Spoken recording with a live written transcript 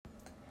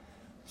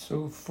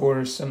So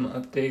for some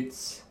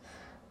updates,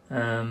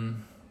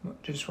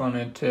 just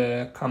wanted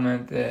to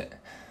comment that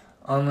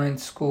online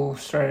school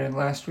started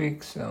last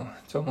week, so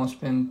it's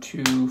almost been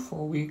 2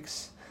 full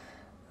weeks,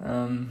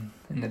 and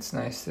it's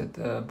nice that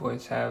the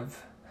boys have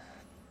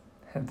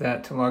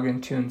that to log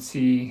into and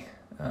see,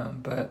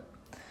 but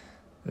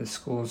the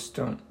schools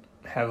don't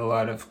have a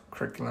lot of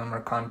curriculum or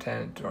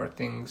content or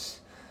things,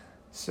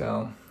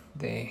 so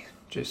they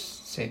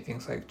just say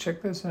things like,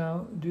 check this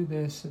out, do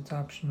this, it's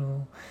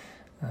optional.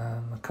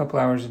 A couple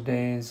hours a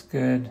day is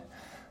good,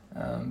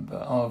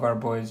 but all of our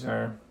boys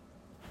are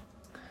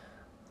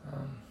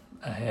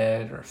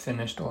ahead or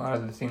finished a lot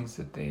of the things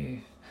that they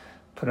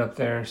put up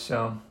there,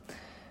 so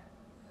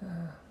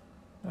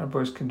our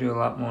boys can do a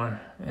lot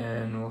more,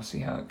 and we'll see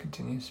how it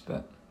continues.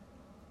 But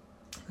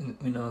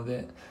we know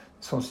that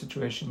this whole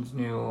situation is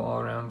new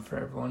all around for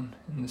everyone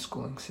in the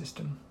schooling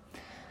system.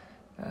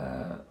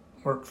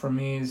 Work for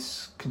me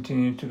is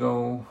continuing to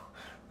go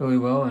really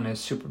well and is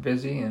super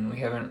busy, and we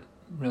haven't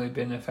really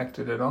been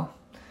affected at all.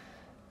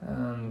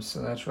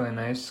 So that's really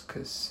nice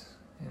because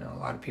a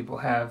lot of people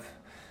have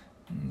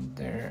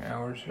their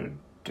hours are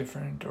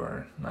different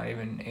or not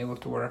even able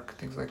to work,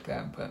 things like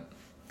that, but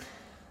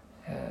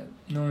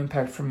no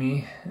impact for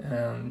me.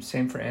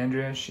 Same for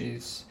Andrea.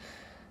 She's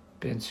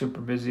been super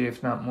busy,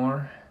 if not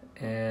more,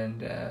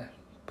 and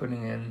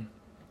putting in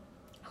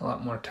a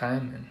lot more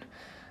time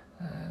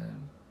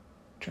and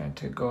trying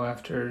to go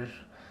after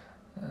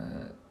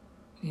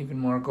even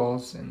more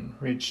goals and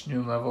reach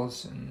new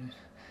levels, and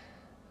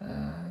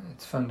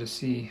it's fun to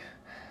see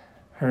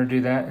her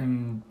do that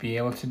and be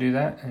able to do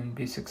that and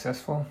be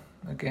successful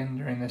again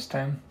during this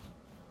time.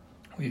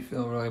 We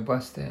feel really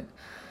blessed that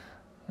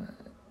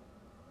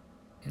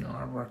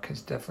our work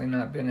has definitely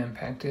not been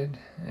impacted.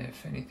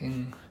 If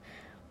anything,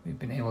 we've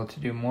been able to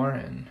do more,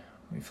 and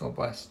we feel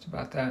blessed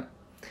about that.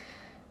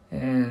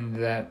 And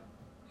that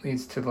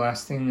leads to the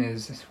last thing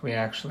is we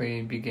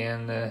actually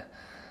began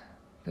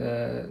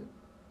the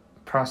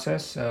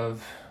process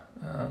of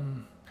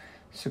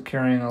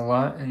securing a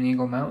lot in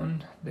Eagle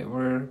Mountain that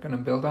we're going to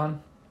build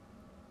on.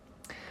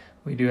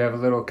 We do have a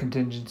little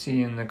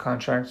contingency in the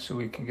contract so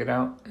we can get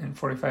out in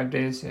 45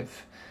 days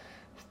if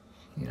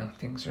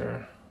things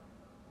are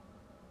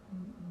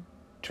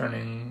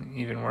turning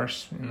even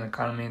worse in the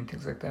economy and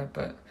things like that,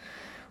 but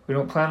we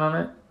don't plan on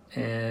it,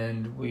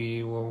 and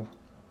we will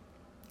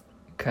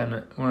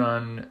we're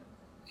on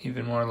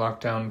even more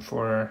lockdown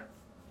for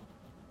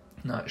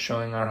not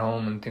showing our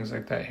home and things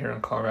like that here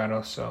in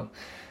Colorado. So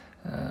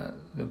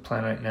the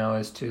plan right now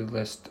is to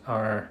list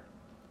our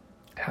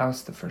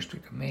house the first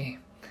week of May,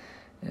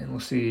 and we'll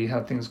see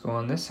how things go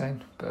on this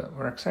side, but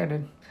we're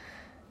excited,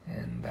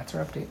 and that's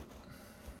our update.